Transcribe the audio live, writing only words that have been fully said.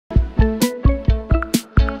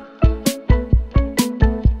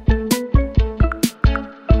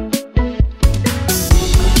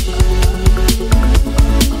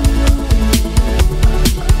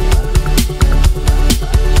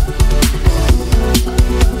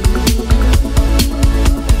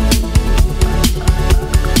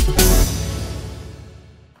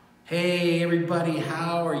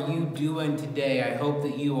hope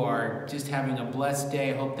that you are just having a blessed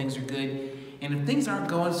day. I hope things are good. And if things aren't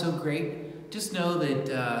going so great, just know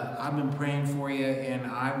that I've been praying for you, and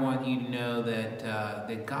I want you to know that,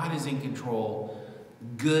 that God is in control.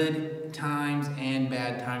 Good times and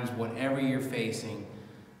bad times, whatever you're facing,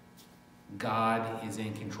 God is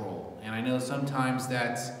in control. And I know sometimes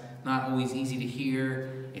that's not always easy to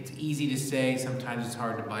hear. It's easy to say. Sometimes it's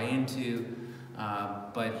hard to buy into.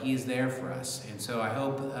 But He is there for us. And so I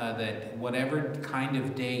hope that whatever kind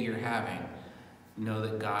of day you're having, know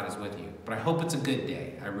that God is with you. But I hope it's a good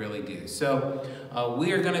day. I really do. So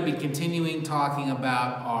we are going to be continuing talking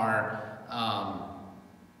about our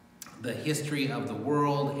the history of the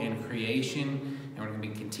world and creation. And we're going to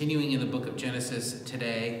be continuing in the book of Genesis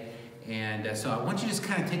today. And so I want you to just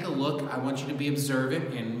kind of take a look. I want you to be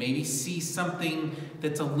observant and maybe see something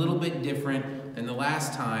that's a little bit different than the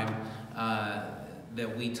last time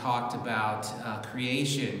that we talked about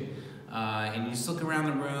creation. And you just look around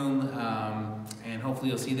the room and hopefully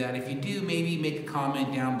you'll see that. If you do, maybe make a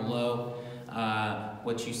comment down below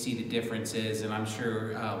what you see the difference is. And I'm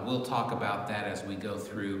sure we'll talk about that as we go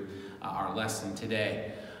through our lesson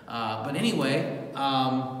today. But anyway,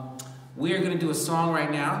 we are going to do a song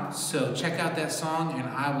right now, so check out that song, and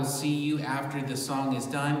I will see you after the song is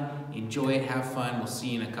done. Enjoy it, have fun. We'll see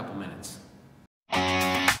you in a couple minutes.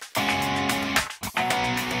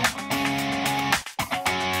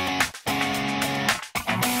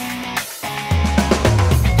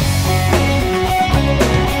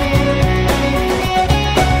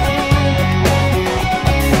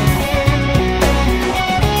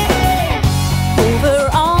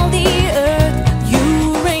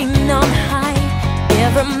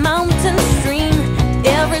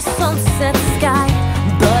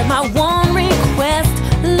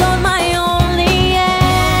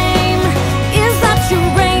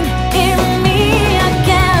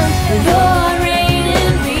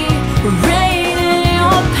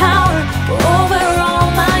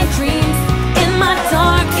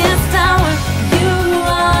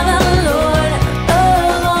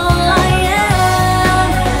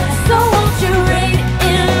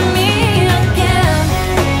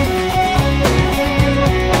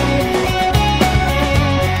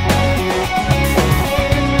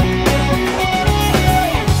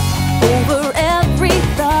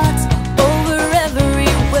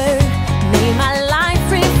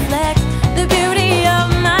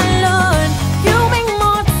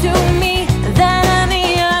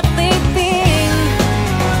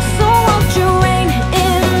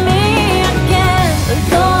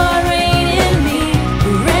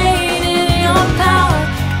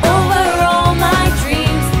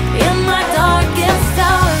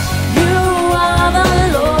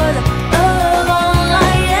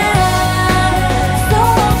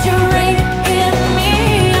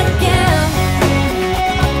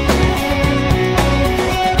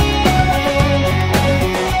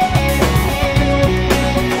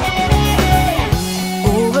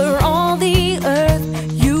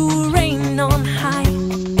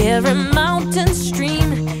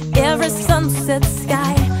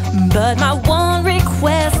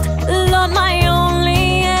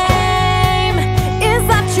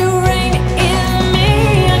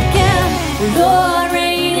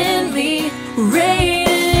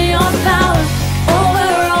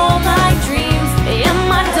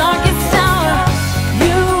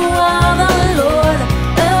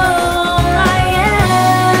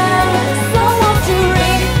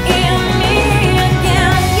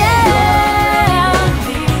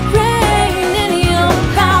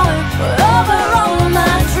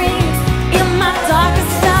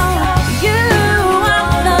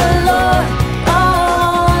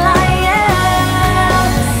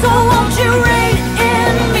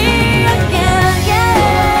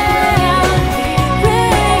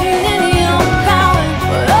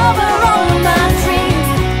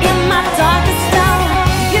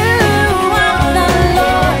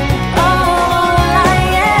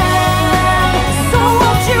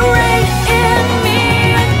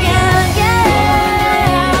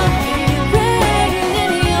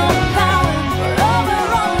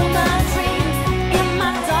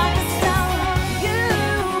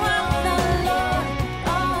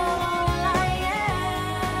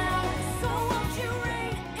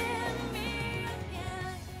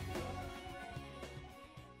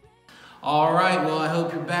 All right, well, I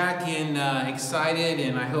hope you're back and excited,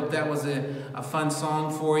 and I hope that was a fun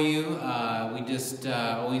song for you. We just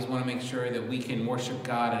always want to make sure that we can worship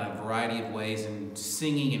God in a variety of ways, and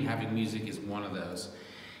singing and having music is one of those.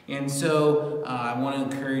 And so I want to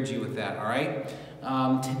encourage you with that, all right?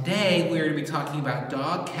 Today, we're going to be talking about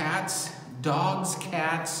dogs,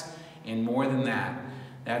 cats, and more than that.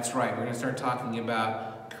 That's right, we're going to start talking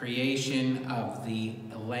about creation of the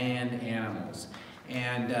land animals.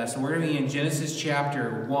 And so we're going to be in Genesis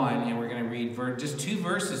chapter 1, and we're going to read just 2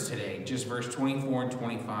 verses today, just verse 24 and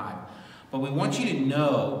 25. But we want you to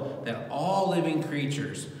know that all living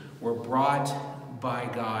creatures were brought by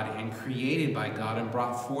God and created by God and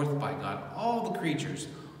brought forth by God. All the creatures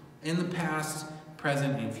in the past,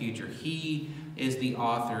 present, and future. He is the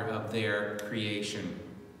author of their creation.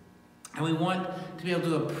 And we want to be able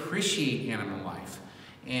to appreciate animal life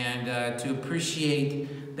and to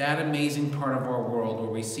appreciate that amazing part of our world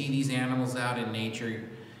where we see these animals out in nature,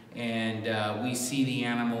 and we see the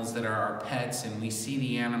animals that are our pets, and we see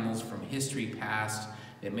the animals from history past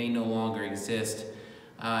that may no longer exist.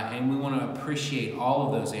 And we want to appreciate all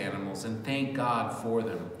of those animals and thank God for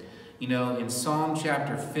them. You know, in Psalm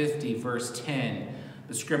chapter 50, verse 10,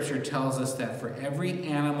 the scripture tells us that for every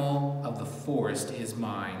animal of the forest is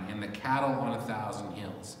mine, and the cattle on 1,000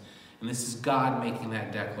 hills. And this is God making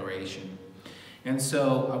that declaration. And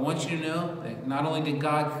so I want you to know that not only did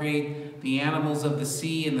God create the animals of the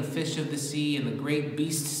sea and the fish of the sea and the great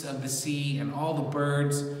beasts of the sea and all the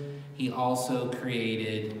birds, he also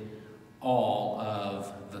created all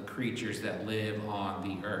of the creatures that live on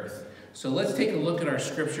the earth. So let's take a look at our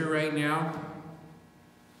scripture right now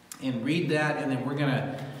and read that, and then we're going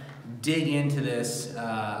to dig into this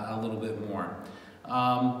a little bit more.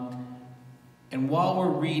 And while we're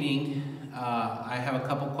reading, I have a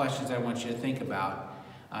couple questions I want you to think about.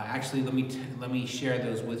 Actually, let me share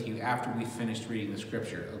those with you after we finished reading the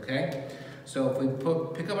scripture, okay? So if we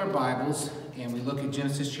pick up our Bibles and we look at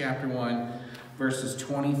Genesis chapter 1, verses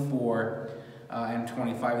 24 and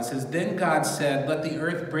 25, it says, "Then God said, let the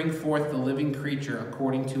earth bring forth the living creature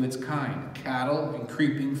according to its kind, cattle and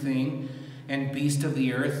creeping thing and beast of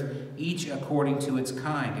the earth, each according to its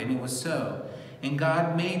kind. And it was so. And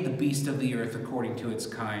God made the beast of the earth according to its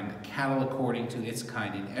kind, cattle according to its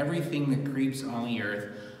kind, and everything that creeps on the earth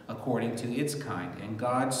according to its kind. And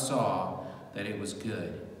God saw that it was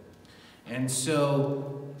good." And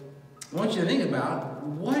so I want you to think about,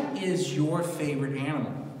 what is your favorite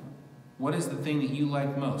animal? What is the thing that you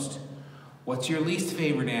like most? What's your least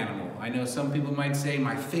favorite animal? I know some people might say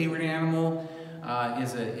my favorite animal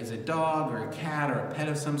is a dog or a cat or a pet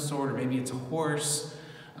of some sort, or maybe it's a horse.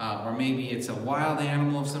 Or maybe it's a wild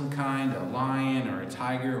animal of some kind, a lion or a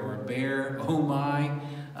tiger or a bear. Oh my,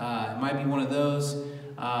 it might be one of those.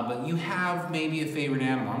 But you have maybe a favorite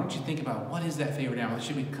animal. I want you to think about, what is that favorite animal? It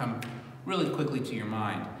should come really quickly to your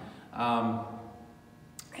mind.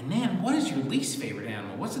 And then, what is your least favorite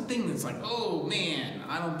animal? What's the thing that's like, oh man,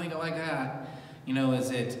 I don't think I like that? You know, is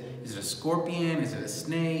it a scorpion? Is it a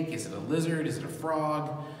snake? Is it a lizard? Is it a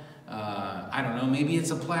frog? I don't know, maybe it's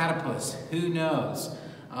a platypus. Who knows?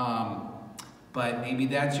 But maybe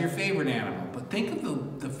that's your favorite animal. But think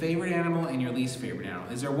of the favorite animal and your least favorite animal.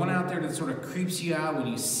 Is there one out there that sort of creeps you out when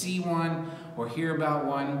you see one or hear about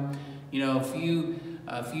one? You know,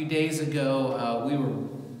 a few days ago,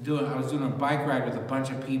 I was doing a bike ride with a bunch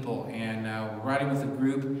of people, and we're riding with a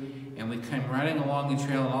group, and we came riding along the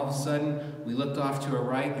trail, and all of a sudden we looked off to our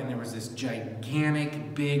right, and there was this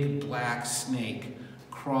gigantic big black snake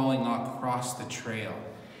crawling across the trail.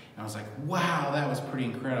 And I was like, wow, that was pretty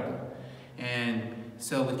incredible. And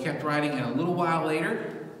so we kept riding, and a little while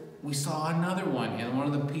later, we saw another one. And one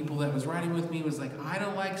of the people that was riding with me was like, I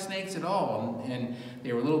don't like snakes at all. And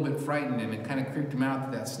they were a little bit frightened, and it kind of creeped them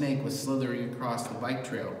out that snake was slithering across the bike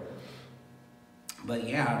trail. But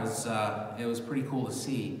yeah, it was pretty cool to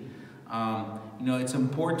see. You know, it's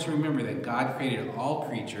important to remember that God created all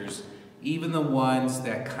creatures, even the ones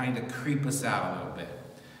that kind of creep us out a little bit.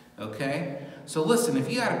 Okay? So listen, if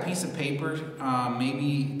you got a piece of paper,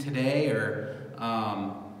 maybe today or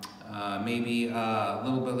maybe a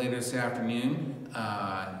little bit later this afternoon,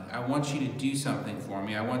 I want you to do something for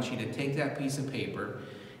me. I want you to take that piece of paper,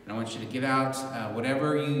 and I want you to get out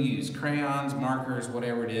whatever you use, crayons, markers,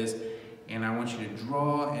 whatever it is, and I want you to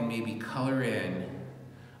draw and maybe color in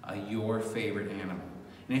your favorite animal.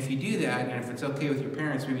 And if you do that, and if it's okay with your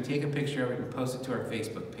parents, maybe take a picture of it and post it to our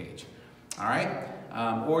Facebook page. All right?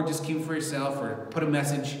 Or just keep it for yourself, or put a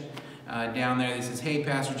message down there that says, hey,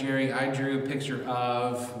 Pastor Jerry, I drew a picture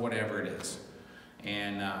of whatever it is.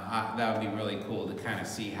 And that would be really cool to kind of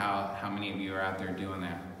see how many of you are out there doing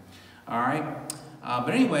that. All right? But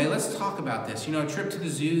anyway, let's talk about this. You know, a trip to the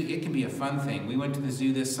zoo, it can be a fun thing. We went to the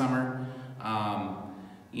zoo this summer,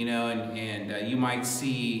 you know, and you might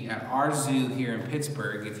see at our zoo here in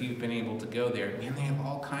Pittsburgh, if you've been able to go there, man, they have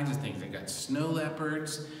all kinds of things. They've got snow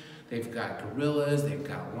leopards, they've got gorillas, they've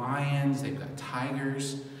got lions, they've got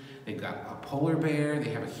tigers, They've got a polar bear.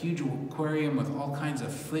 They have a huge aquarium with all kinds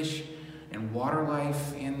of fish and water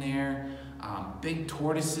life in there. Big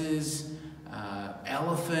tortoises,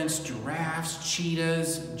 elephants, giraffes,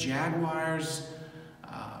 cheetahs, jaguars.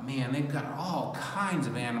 Man, they've got all kinds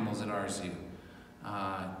of animals at our zoo.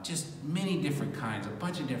 Just many different kinds, a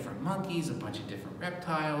bunch of different monkeys, a bunch of different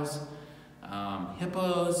reptiles,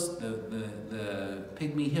 hippos, the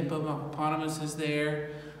pygmy hippopotamus is there,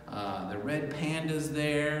 the red panda's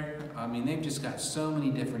there. I mean, they've just got so many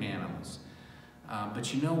different animals.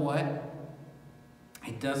 But you know what?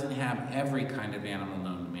 It doesn't have every kind of animal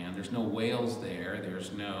known to man. There's no whales there.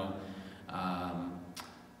 There's no,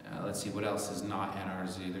 let's see, what else is not at our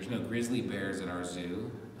zoo? There's no grizzly bears at our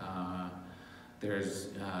zoo. There's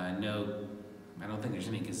no, I don't think there's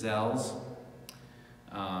any gazelles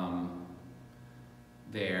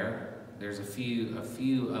there. There's a few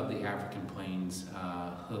of the African plains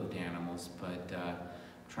hoofed animals, but I'm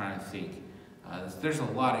trying to think. There's a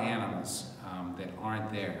lot of animals that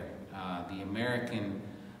aren't there. The American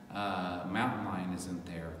mountain lion isn't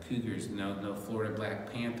there. Cougars, no Florida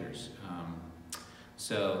black panthers.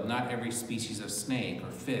 So not every species of snake or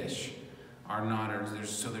fish are not,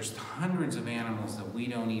 so there's hundreds of animals that we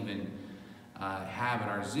don't even have at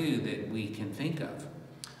our zoo that we can think of.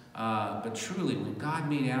 But truly, when God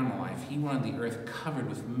made animal life, He wanted the earth covered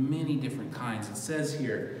with many different kinds. It says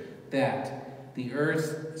here that the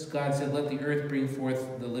earth, as God said, let the earth bring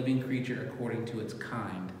forth the living creature according to its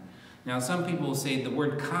kind. Now, some people will say the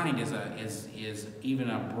word kind is even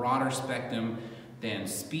a broader spectrum than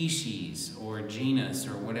species or genus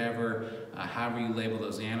or whatever, however you label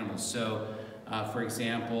those animals. So, for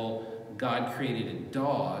example, God created a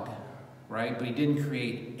dog, right? But He didn't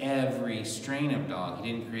create every strain of dog.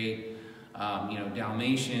 He didn't create,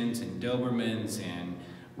 Dalmatians and Dobermans and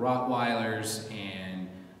Rottweilers and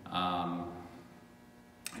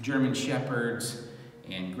German Shepherds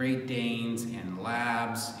and Great Danes and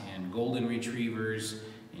Labs and Golden Retrievers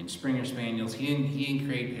and Springer Spaniels. He didn't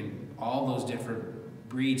create in all those different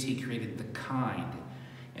breeds. He created the kind.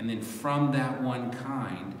 And then from that one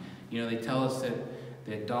kind, they tell us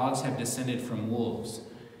that dogs have descended from wolves.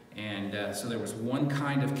 And so there was one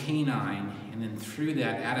kind of canine, and then through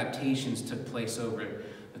that, adaptations took place over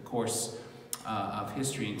the course of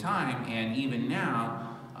history and time. And even now,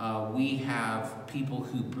 we have people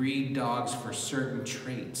who breed dogs for certain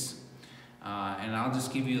traits. And I'll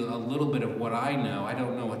just give you a little bit of what I know. I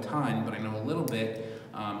don't know a ton, but I know a little bit.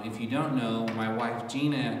 If you don't know, my wife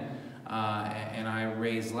Gina and I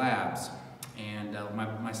raise labs. And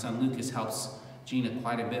my son Lucas helps Gina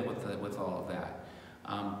quite a bit with all of that.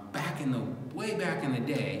 Way back in the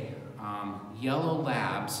day, yellow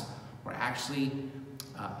labs were actually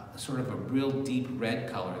sort of a real deep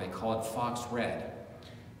red color. They call it fox red.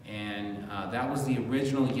 And that was the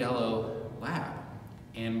original yellow lab.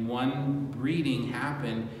 And one breeding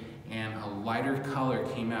happened and a lighter color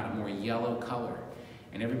came out, a more yellow color.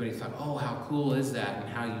 And everybody thought, oh, how cool is that and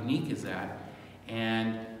how unique is that?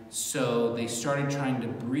 And so they started trying to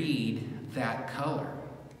breed that color.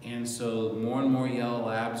 And so more and more yellow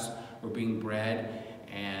labs were being bred,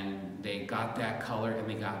 and they got that color, and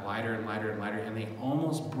they got lighter and lighter and lighter, and they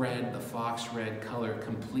almost bred the fox red color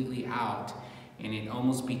completely out, and it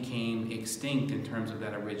almost became extinct in terms of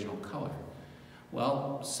that original color.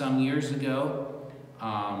 Well, some years ago,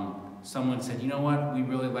 someone said, you know what, we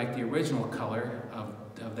really like the original color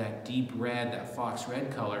of that deep red, that fox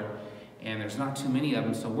red color, and there's not too many of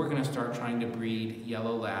them, so we're going to start trying to breed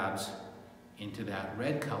yellow labs into that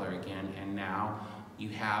red color again, and now you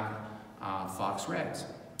have fox reds.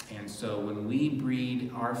 And so when we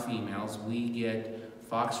breed our females, we get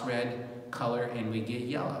fox red color and we get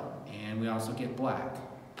yellow, and we also get black.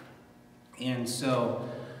 And so,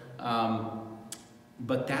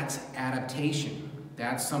 but that's adaptation.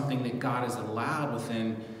 That's something that God has allowed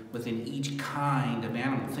within each kind of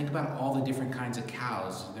animal. Think about all the different kinds of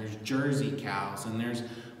cows. There's Jersey cows, and there's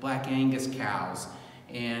Black Angus cows,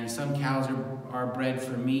 and some cows are bred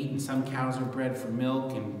for meat, and some cows are bred for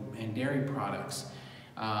milk and dairy products.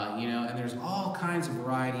 And there's all kinds of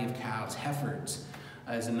variety of cows. Heifers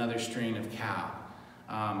is another strain of cow.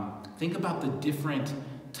 Think about the different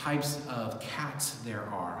types of cats there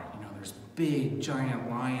are. There's big, giant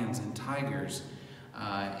lions and tigers,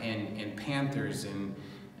 and panthers, and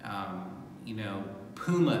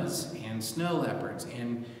pumas and snow leopards,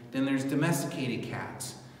 and then there's domesticated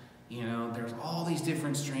cats. There's all these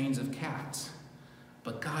different strains of cats,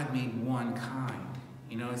 but God made one kind.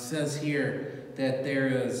 It says here that there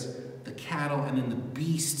is the cattle and then the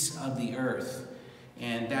beasts of the earth,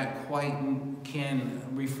 and that quite can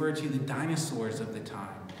refer to the dinosaurs of the time.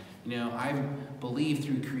 You know, I believe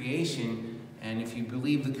through creation, and if you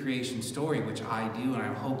believe the creation story, which I do, and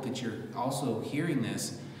I hope that you're also hearing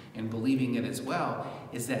this and believing it as well,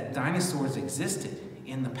 is that dinosaurs existed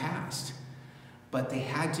in the past, but they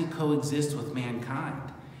had to coexist with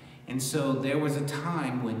mankind. And so there was a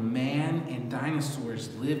time when man and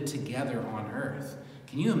dinosaurs lived together on Earth.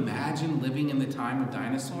 Can you imagine living in the time of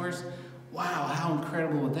dinosaurs? Wow, how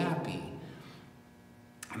incredible would that be?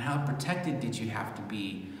 And how protected did you have to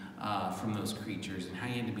be from those creatures, and how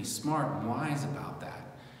you had to be smart and wise about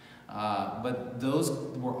that. But those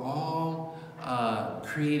were all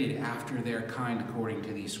created after their kind according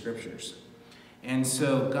to these scriptures. And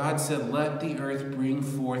so God said, let the earth bring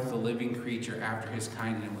forth the living creature after his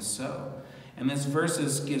kind, and it was so. And this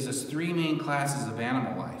verse gives us three main classes of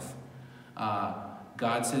animal life.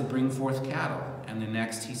 God said, bring forth cattle. And the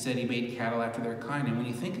next, he said he made cattle after their kind. And when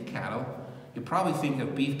you think of cattle, you probably think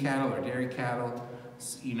of beef cattle or dairy cattle,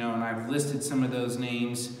 you know, and I've listed some of those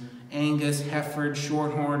names: Angus, Hereford,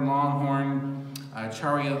 Shorthorn, Longhorn,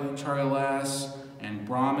 Charolais, and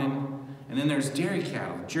Brahman. And then there's dairy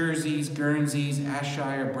cattle: Jerseys, Guernseys,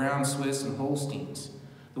 Ayrshire, Brown Swiss, and Holsteins.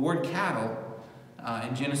 The word cattle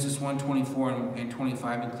in Genesis 1:24 and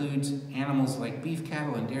 25 includes animals like beef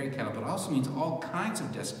cattle and dairy cattle, but also means all kinds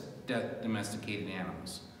of domesticated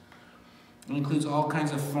animals. It includes all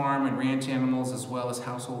kinds of farm and ranch animals as well as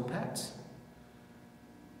household pets.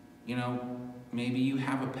 You know, maybe you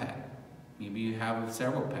have a pet. Maybe you have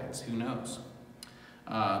several pets. Who knows?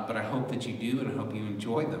 But I hope that you do, and I hope you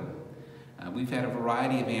enjoy them. We've had a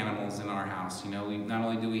variety of animals in our house. You know, not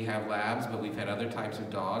only do we have labs, but we've had other types of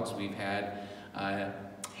dogs. We've had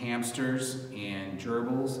hamsters and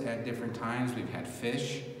gerbils at different times. We've had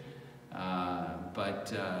fish,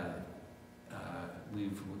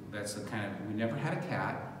 we never had a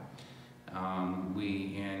cat.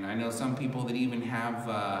 And I know some people that even have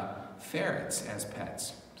ferrets as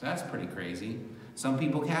pets. So that's pretty crazy. Some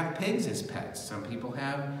people have pigs as pets. Some people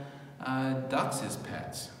have ducks as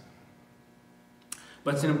pets.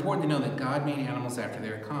 But it's important to know that God made animals after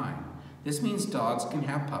their kind. This means dogs can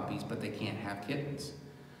have puppies, but they can't have kittens.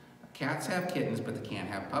 Cats have kittens, but they can't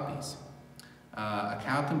have puppies. A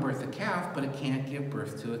cow can birth a calf, but it can't give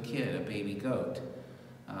birth to a kid, a baby goat.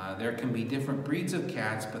 There can be different breeds of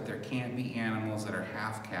cats, but there can't be animals that are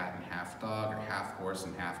half cat and half dog, or half horse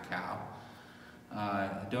and half cow.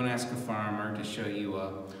 Don't ask a farmer to show you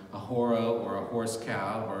a horo or a horse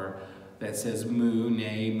cow, or that says moo,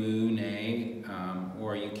 nay,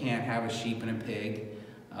 or you can't have a sheep and a pig.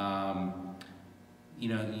 You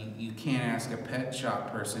know, you can't ask a pet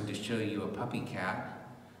shop person to show you a puppy cat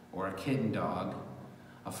or a kitten dog.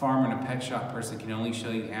 A farmer and a pet shop person can only show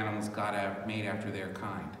you animals God made after their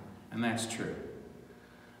kind, and that's true.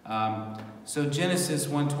 So Genesis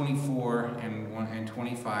 1:24 and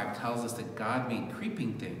 25 tells us that God made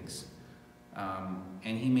creeping things,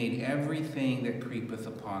 and he made everything that creepeth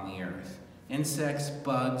upon the earth: insects,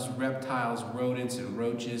 bugs, reptiles, rodents, and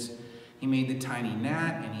roaches. He made the tiny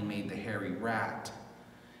gnat, and he made the hairy rat.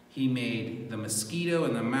 He made the mosquito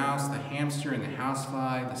and the mouse, the hamster and the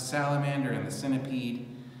housefly, the salamander and the centipede.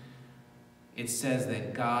 It says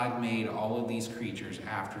that God made all of these creatures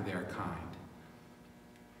after their kind.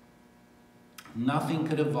 Nothing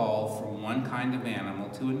could evolve from one kind of animal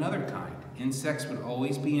to another kind. Insects would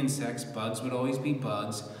always be insects, bugs would always be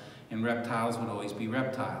bugs, and reptiles would always be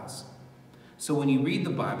reptiles. So when you read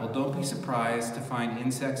the Bible, don't be surprised to find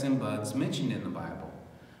insects and bugs mentioned in the Bible.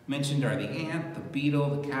 Mentioned are the ant, the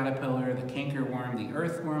beetle, the caterpillar, the cankerworm, the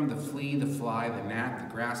earthworm, the flea, the fly, the gnat,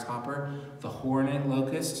 the grasshopper, the hornet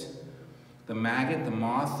locust, the maggot, the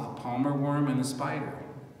moth, the palmer worm, and the spider.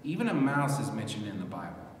 Even a mouse is mentioned in the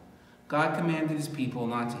Bible. God commanded his people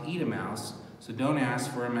not to eat a mouse, so don't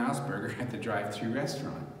ask for a mouse burger at the drive-thru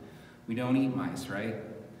restaurant. We don't eat mice, right?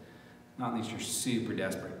 Not unless you're super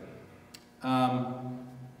desperate.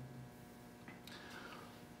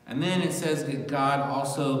 And then it says that God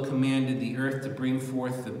also commanded the earth to bring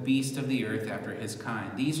forth the beast of the earth after his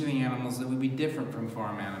kind. These are the animals that would be different from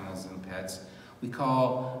farm animals and pets. We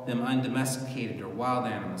call them undomesticated or wild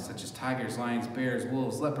animals, such as tigers, lions, bears,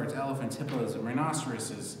 wolves, leopards, elephants, hippos, and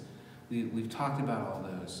rhinoceroses. We've talked about all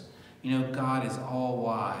those. You know, God is all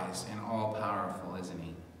wise and all powerful, isn't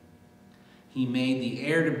he? He made the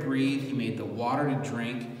air to breathe. He made the water to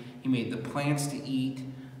drink. He made the plants to eat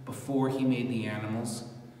before he made the animals.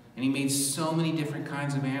 And he made so many different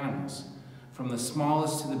kinds of animals, from the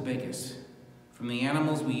smallest to the biggest. From the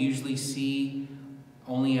animals we usually see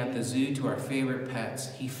only at the zoo to our favorite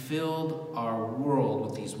pets. He filled our world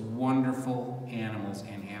with these wonderful animals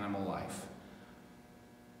and animal life.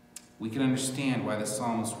 we can understand why the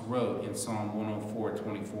psalmist wrote in Psalm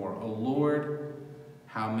 104:24, O Lord,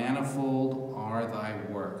 how manifold are thy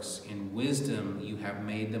works. In wisdom you have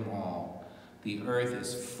made them all. The earth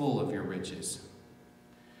is full of your riches.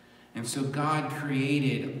 And so God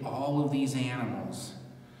created all of these animals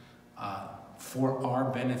for our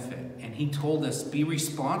benefit. And he told us, be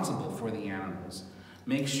responsible for the animals.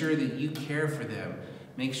 Make sure that you care for them.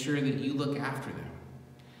 Make sure that you look after them.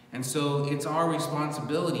 And so it's our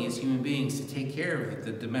responsibility as human beings to take care of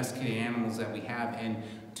the domesticated animals that we have and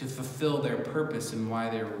to fulfill their purpose and why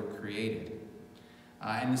they were created.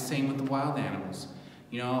 And the same with the wild animals.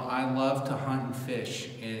 You know, I love to hunt and fish.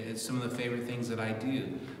 It's some of the favorite things that I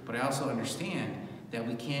do. But I also understand that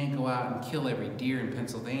we can't go out and kill every deer in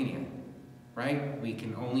Pennsylvania, right? We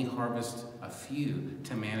can only harvest a few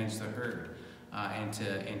to manage the herd and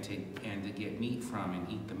to get meat from and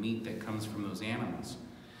eat the meat that comes from those animals.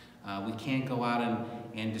 We can't go out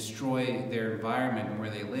and destroy their environment where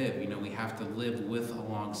they live. You know, we have to live with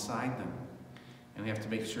alongside them. And we have to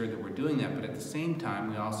make sure that we're doing that. But at the same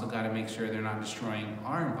time, we also got to make sure they're not destroying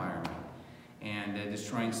our environment and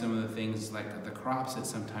destroying some of the things like the crops that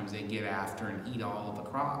sometimes they get after and eat all of the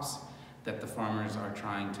crops that the farmers are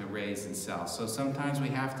trying to raise and sell. So sometimes we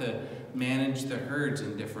have to manage the herds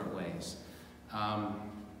in different ways.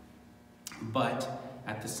 But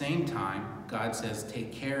at the same time, God says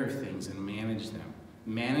take care of things and manage them.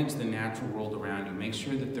 Manage the natural world around you. Make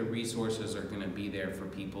sure that the resources are going to be there for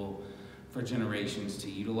people for generations to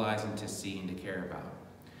utilize and to see and to care about.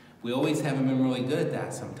 We always haven't been really good at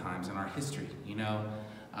that sometimes in our history. You know,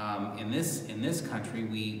 in this country,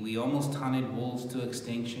 we almost hunted wolves to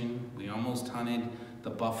extinction. We almost hunted the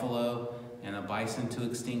buffalo and the bison to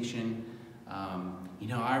extinction. You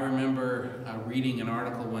know, I remember reading an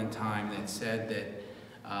article one time that said that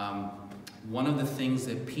one of the things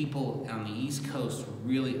that people on the East Coast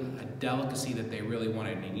really, a delicacy that they really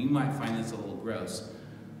wanted, and you might find this a little gross,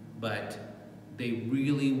 but they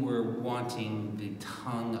really were wanting the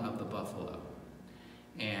tongue of the buffalo.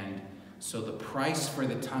 And so the price for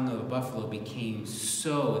the tongue of the buffalo became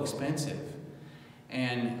so expensive.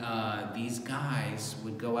 And these guys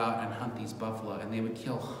would go out and hunt these buffalo, and they would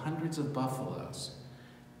kill hundreds of buffaloes.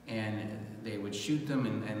 And they would shoot them,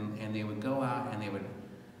 and they would go out, and they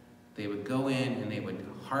would go in, and they would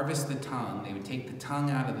harvest the tongue. They would take the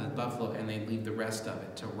tongue out of the buffalo, and they'd leave the rest of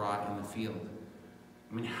it to rot in the field.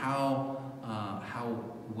 I mean, how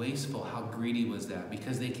wasteful, how greedy was that?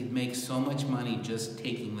 Because they could make so much money just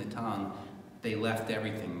taking the tongue, they left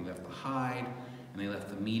everything. They left the hide, and they left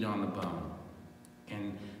the meat on the bone.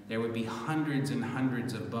 And there would be hundreds and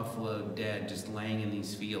hundreds of buffalo dead just laying in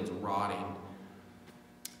these fields, rotting.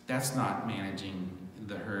 That's not managing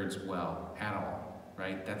the herds well at all,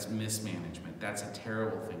 right? That's mismanagement. That's a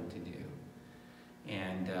terrible thing to do.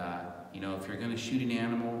 And, you know, if you're going to shoot an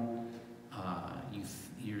animal,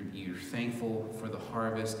 you're thankful for the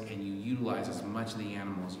harvest, and you utilize as much of the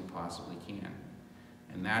animal as you possibly can.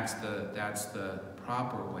 And that's the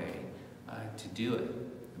proper way to do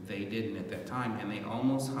it. They didn't at that time, and they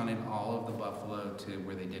almost hunted all of the buffalo to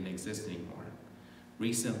where they didn't exist anymore.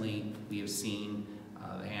 Recently, we have seen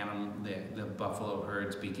the buffalo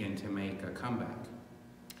herds begin to make a comeback.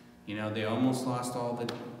 You know, they almost lost all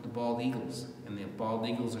the bald eagles, and the bald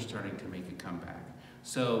eagles are starting to make a comeback.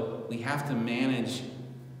 So we have to manage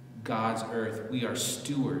God's earth. We are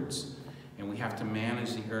stewards, and we have to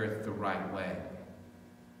manage the earth the right way.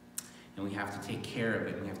 And we have to take care of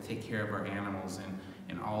it, and we have to take care of our animals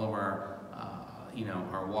and all of our, you know,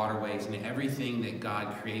 our waterways and everything that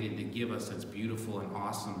God created to give us that's beautiful and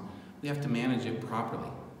awesome. We have to manage it properly.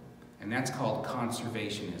 And that's called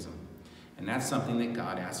conservationism. And that's something that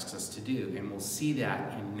God asks us to do. And we'll see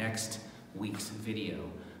that in next week's video,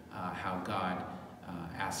 how God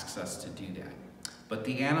asks us to do that. But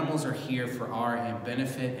the animals are here for our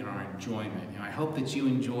benefit and our enjoyment. And I hope that you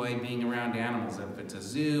enjoy being around animals. If it's a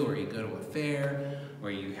zoo, or you go to a fair, or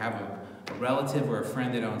you have a relative or a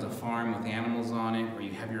friend that owns a farm with animals on it, or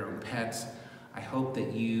you have your own pets, I hope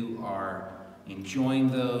that you are enjoying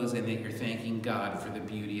those and that you're thanking God for the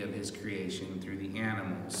beauty of His creation through the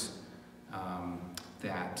animals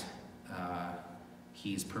that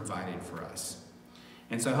He's provided for us.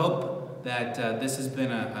 And so I hope that this has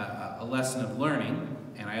been a lesson of learning,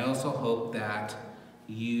 and I also hope that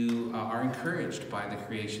you are encouraged by the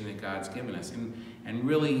creation that God's given us. And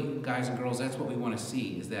really, guys and girls, that's what we want to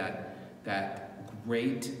see, is that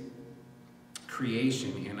great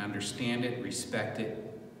creation, and understand it, respect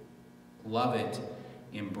it, love it,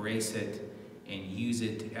 embrace it, and use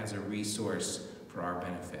it as a resource for our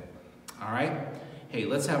benefit. All right? Hey,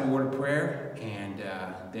 let's have a word of prayer, and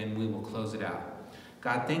then we will close it out.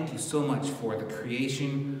 God, thank you so much for the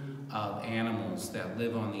creation of animals that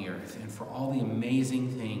live on the earth and for all the amazing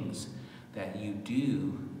things that you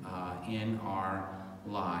do in our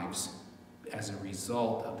lives as a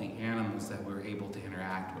result of the animals that we're able to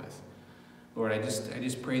interact with. Lord, I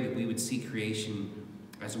just pray that we would see creation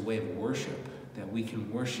as a way of worship, that we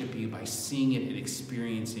can worship you by seeing it and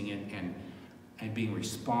experiencing it and being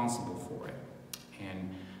responsible for it. And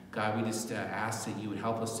God, we just ask that you would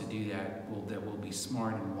help us to do that, that we'll be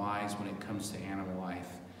smart and wise when it comes to animal life.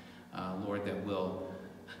 Lord, that we'll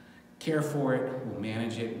care for it, we'll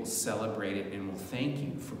manage it, we'll celebrate it, and we'll thank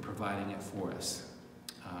you for providing it for us.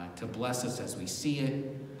 To bless us as we see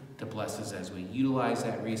it, to bless us as we utilize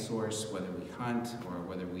that resource, whether we hunt or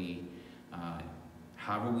whether we,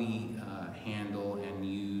 however we handle and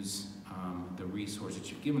use the resource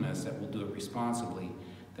that you've given us, that we'll do it responsibly,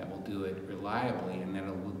 that we'll do it reliably, and that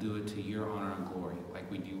we'll do it to your honor and glory, like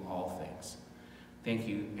we do all things. Thank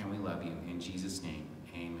you, and we love you. In Jesus' name,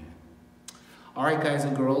 amen. All right, guys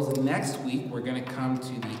and girls, next week we're going to come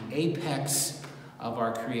to the apex of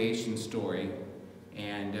our creation story,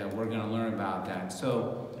 and we're going to learn about that.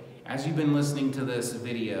 So, as you've been listening to this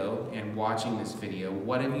video and watching this video,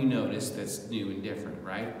 what have you noticed that's new and different,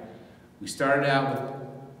 right? We started out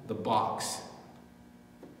with the box,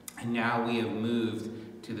 and now we have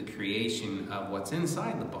moved to the creation of what's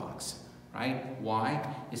inside the box, right? Why?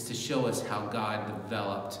 It's to show us how God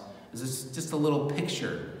developed. This is just a little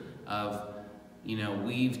picture of, you know,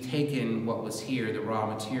 we've taken what was here, the raw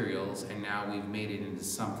materials, and now we've made it into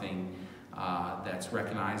something that's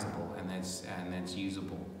recognizable and that's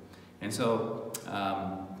usable. And so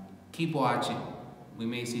keep watching. We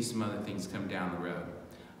may see some other things come down the road.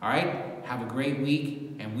 All right, have a great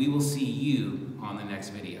week, and we will see you on the next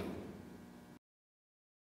video.